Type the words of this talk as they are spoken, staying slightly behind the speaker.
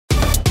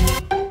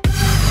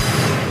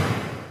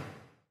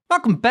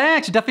Welcome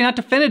back to Definitely Not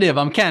Definitive.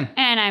 I'm Ken.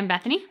 And I'm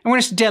Bethany. And we're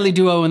just a deadly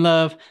duo in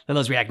love that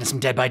loves reacting to some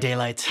Dead by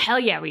Daylight. Hell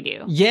yeah, we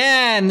do.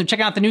 Yeah, and they're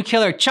checking out the new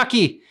killer,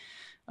 Chucky.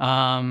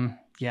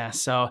 Yeah,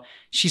 so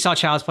she saw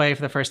Child's Play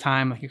for the first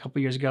time like a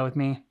couple years ago with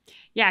me.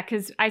 Yeah,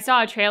 because I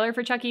saw a trailer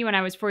for Chucky when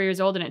I was 4 years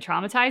old and it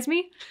traumatized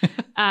me.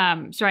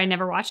 So I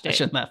never watched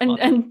it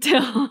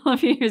until a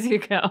few years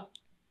ago.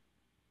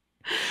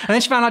 And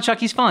then she found out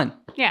Chucky's fun.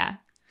 Yeah.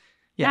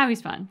 Now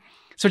he's fun.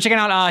 So we're checking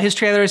out his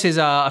trailers, his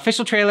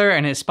official trailer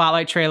and his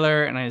spotlight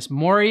trailer and his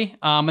Mori.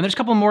 And there's a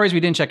couple of Moris we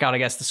didn't check out, I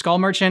guess. The Skull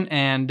Merchant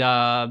and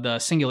the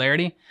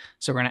Singularity.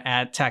 So we're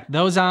gonna tack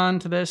those on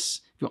to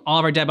this. If you want all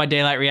of our Dead by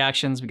Daylight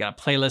reactions, we got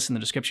a playlist in the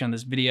description of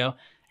this video.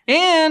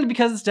 And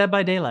because it's Dead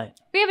by Daylight,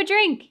 we have a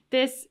drink.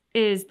 This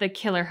is the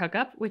killer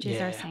hookup, which is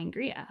our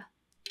sangria.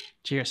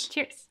 Cheers.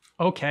 Cheers.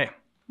 Okay.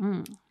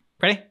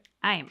 Ready?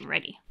 I am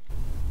ready.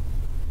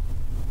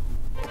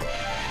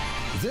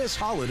 This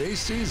holiday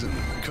season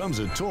comes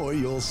a toy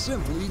you'll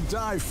simply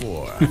die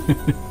for.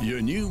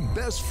 Your new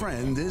best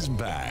friend is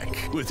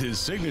back with his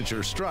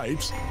signature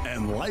stripes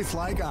and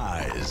lifelike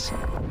eyes.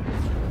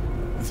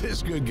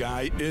 This good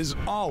guy is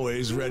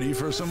always ready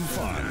for some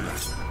fun.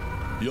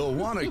 You'll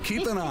want to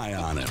keep an eye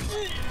on him.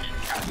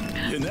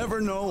 You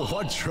never know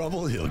what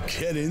trouble he'll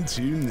get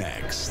into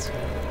next.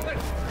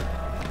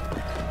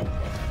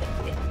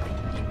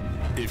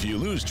 If you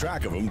lose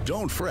track of him,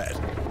 don't fret.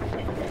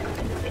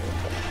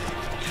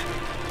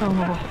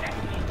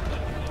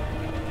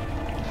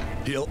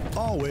 He'll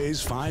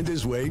always find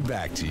his way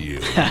back to you.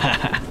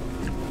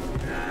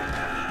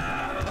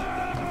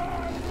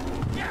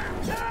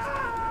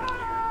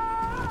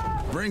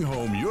 Bring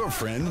home your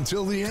friend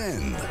till the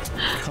end.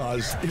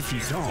 Cause if you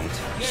don't...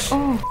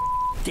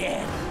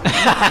 Dead.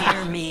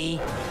 You hear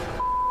me?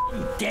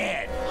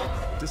 Dead.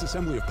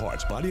 Disassembly of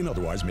parts, body and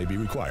otherwise, may be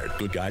required.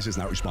 Good Guys is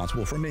not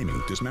responsible for maiming,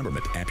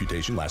 dismemberment,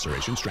 amputation,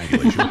 laceration,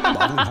 strangulation,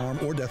 bodily harm,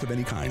 or death of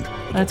any kind.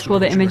 That's cool,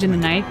 the image in the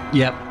night.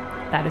 Yep.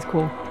 That is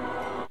cool.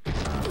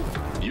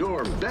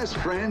 Your best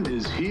friend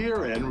is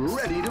here and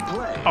ready to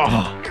play.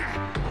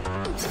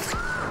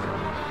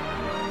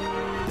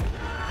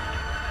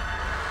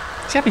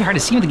 It's gotta be hard to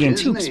see with the game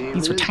too, because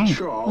these are tiny.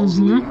 Charles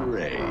Lee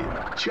Ray,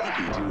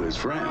 Chucky to his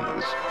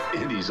friends,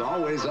 and he's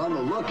always on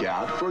the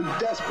lookout for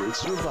desperate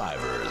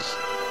survivors.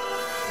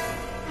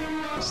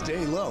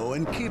 Stay low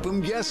and keep them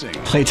guessing.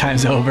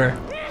 Playtime's over.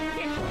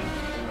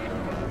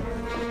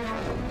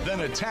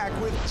 Then attack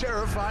with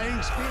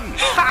terrifying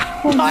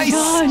speed.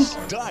 Nice.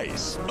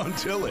 Dice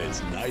until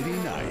it's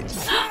nighty-night.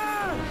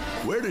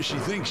 Where does she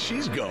think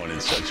she's going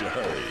in such a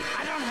hurry?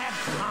 I don't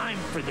have time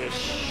for this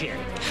shit.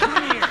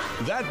 Come here.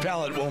 That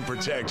pallet won't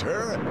protect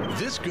her.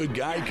 This good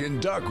guy can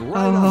duck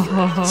right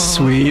under it.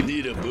 Sweet.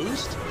 Need a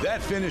boost?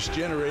 That finish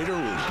generator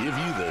will give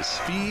you the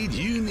speed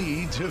you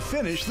need to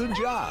finish the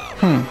job.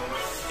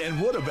 And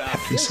what about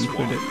this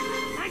one?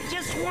 I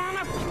just want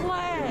to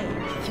play.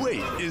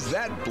 Wait, is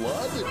that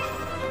blood?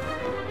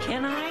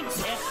 Can I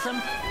get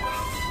some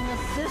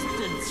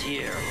assistance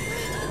here?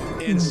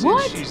 And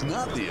since she's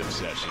not the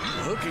obsession,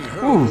 hooking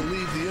her will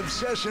leave the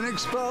obsession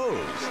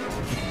exposed.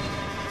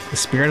 The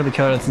spirit of the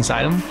killer that's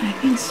inside him? I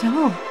think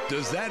so.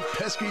 Does that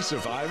pesky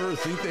survivor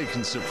think they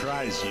can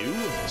surprise you?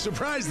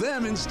 Surprise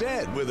them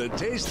instead with a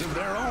taste of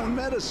their own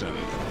medicine.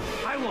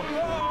 I will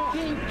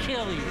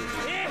kill you.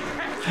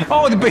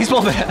 Oh, the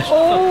baseball bat.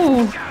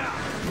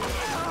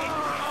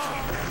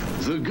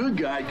 The good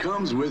guy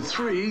comes with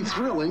 3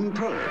 thrilling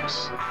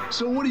perks.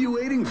 So what are you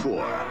waiting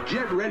for?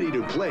 Get ready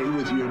to play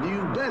with your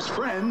new best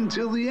friend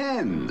till the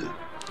end.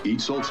 Each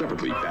sold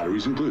separately,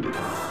 batteries included.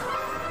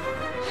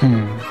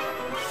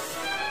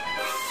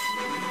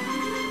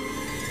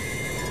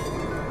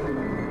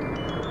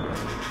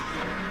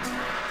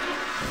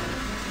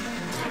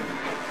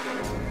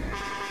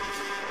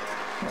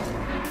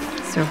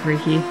 So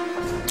freaky.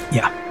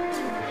 Yeah.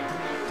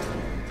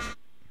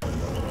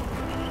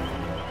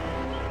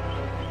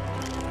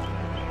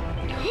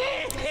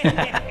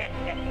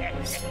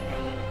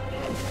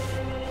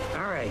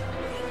 All right,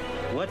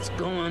 what's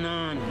going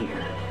on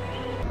here?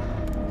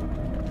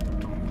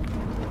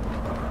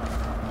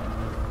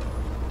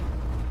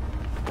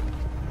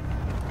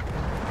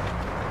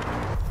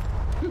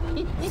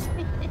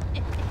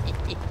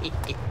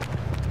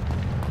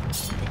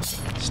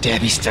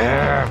 Stabby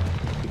stab.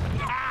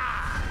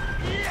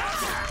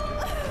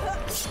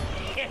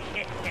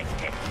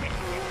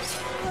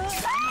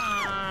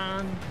 Come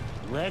on,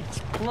 let's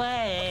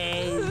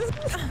play.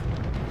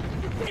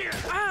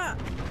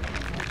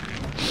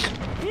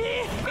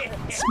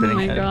 Oh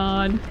my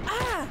god.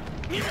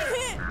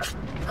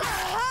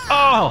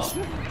 Oh!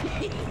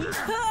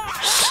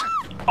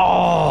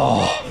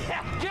 Oh!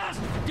 Just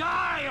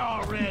die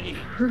already.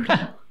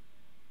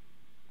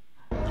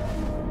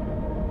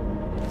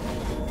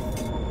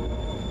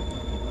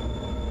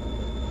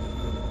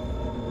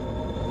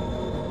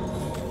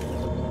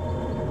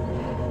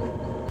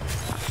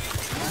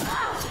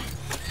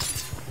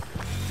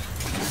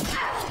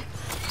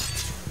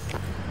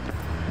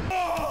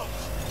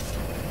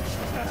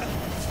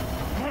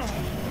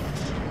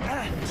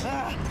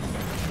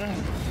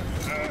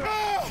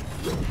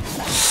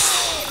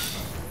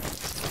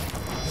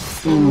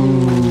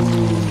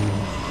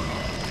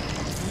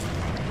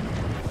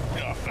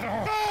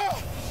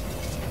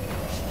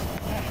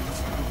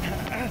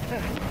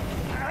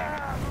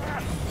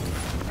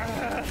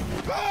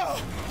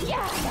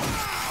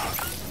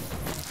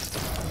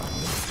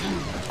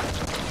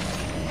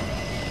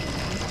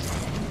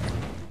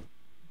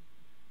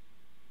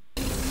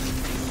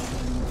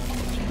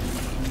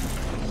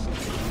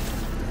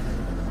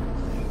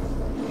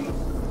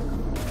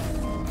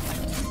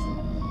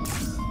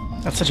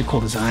 That's such a cool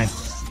design.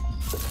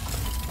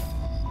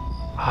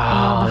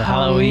 Oh, the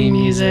Halloween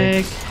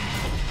music.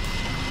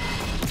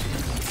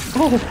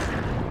 Oh.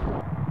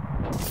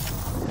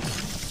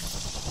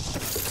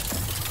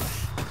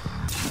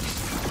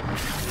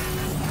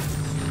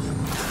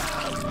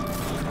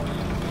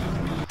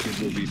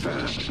 It will be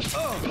fast,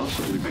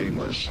 possibly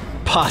painless.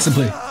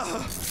 Possibly. Die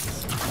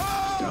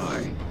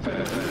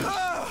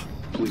fast,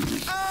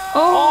 please.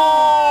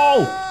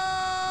 Oh!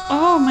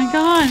 Oh my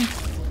god.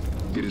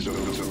 It is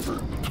over.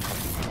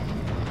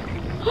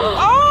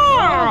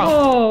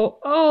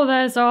 Oh,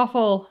 that is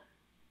awful.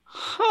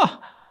 Huh.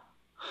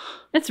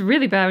 It's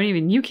really bad when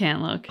even you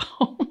can't look.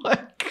 Oh my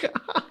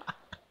god.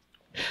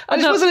 I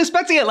just wasn't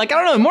expecting it. Like, I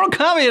don't know, in Mortal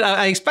Kombat,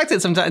 I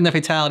expected some in the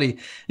fatality.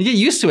 You get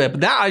used to it,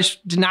 but that I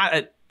just did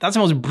not. That's the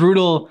most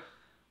brutal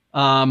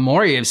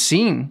Mori I've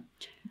seen.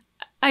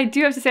 I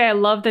do have to say, I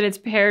love that it's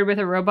paired with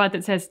a robot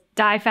that says,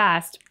 die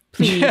fast,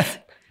 please. Yeah.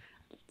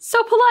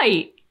 So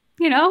polite,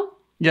 you know?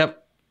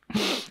 Yep.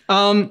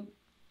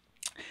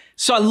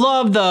 So I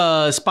love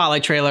the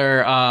Spotlight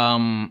trailer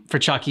for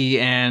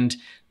Chucky, and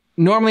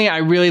normally I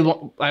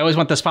always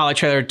want the Spotlight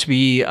trailer to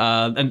be,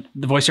 the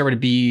voiceover to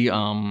be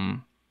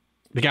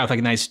the guy with like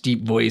a nice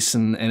deep voice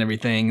and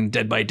everything, and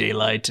Dead by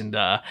Daylight, and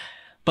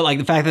but like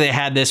the fact that they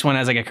had this one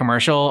as like a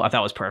commercial, I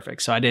thought was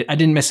perfect. So I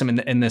didn't miss him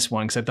in this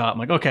one, because I thought, I'm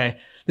like, okay,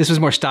 this was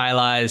more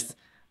stylized.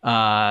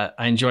 I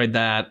enjoyed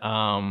that.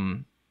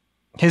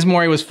 His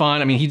Mori was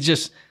fun. I mean, he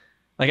just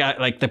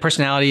like the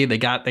personality, they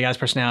got his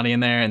personality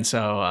in there, and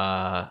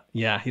so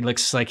yeah, he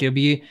looks like he'll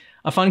be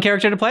a fun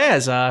character to play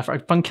as, a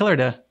fun killer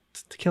to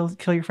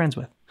kill your friends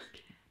with.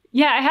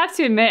 Yeah, I have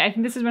to admit, I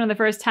think this is one of the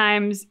first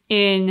times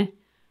in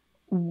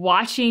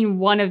watching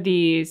one of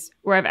these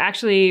where I've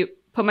actually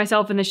put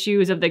myself in the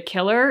shoes of the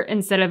killer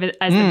instead of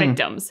as the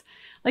victims.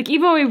 Like,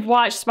 even when we've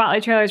watched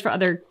Spotlight trailers for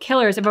other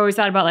killers, I've always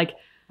thought about like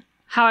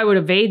how I would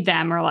evade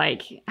them or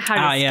like how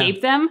to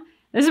escape them.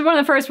 This is one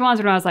of the first ones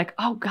when I was like,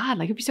 oh God,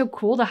 like it'd be so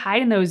cool to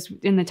hide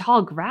in the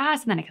tall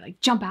grass, and then I could like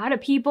jump out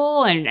at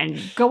people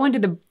and go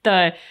into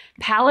the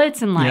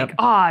pallets and like,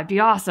 oh, it'd be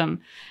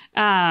awesome.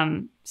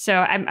 So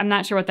I'm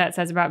not sure what that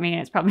says about me, and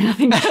it's probably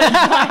nothing good.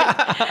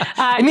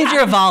 But, it means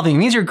you're evolving. It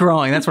means you're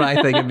growing. That's what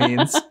I think it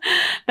means.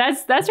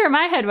 That's where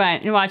my head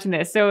went in watching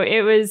this. So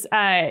it was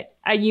a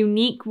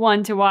unique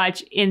one to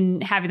watch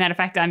in having that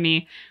effect on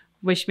me,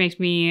 which makes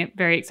me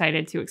very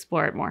excited to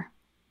explore it more.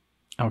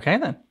 Okay,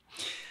 then.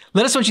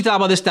 Let us know what you thought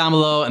about this down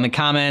below in the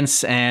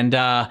comments, and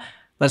let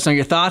us know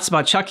your thoughts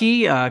about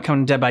Chucky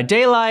coming to Dead by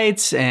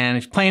Daylight, and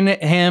if you're playing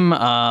him,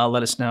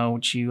 let us know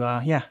what you,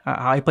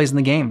 how he plays in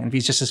the game, and if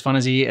he's just as fun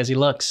as he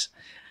looks.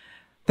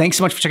 Thanks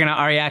so much for checking out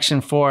our reaction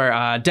for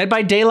Dead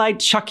by Daylight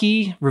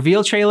Chucky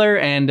reveal trailer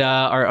and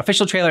our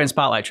official trailer and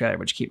Spotlight trailer,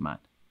 which keep in mind.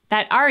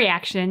 That our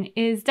reaction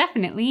is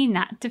definitely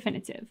not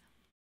definitive.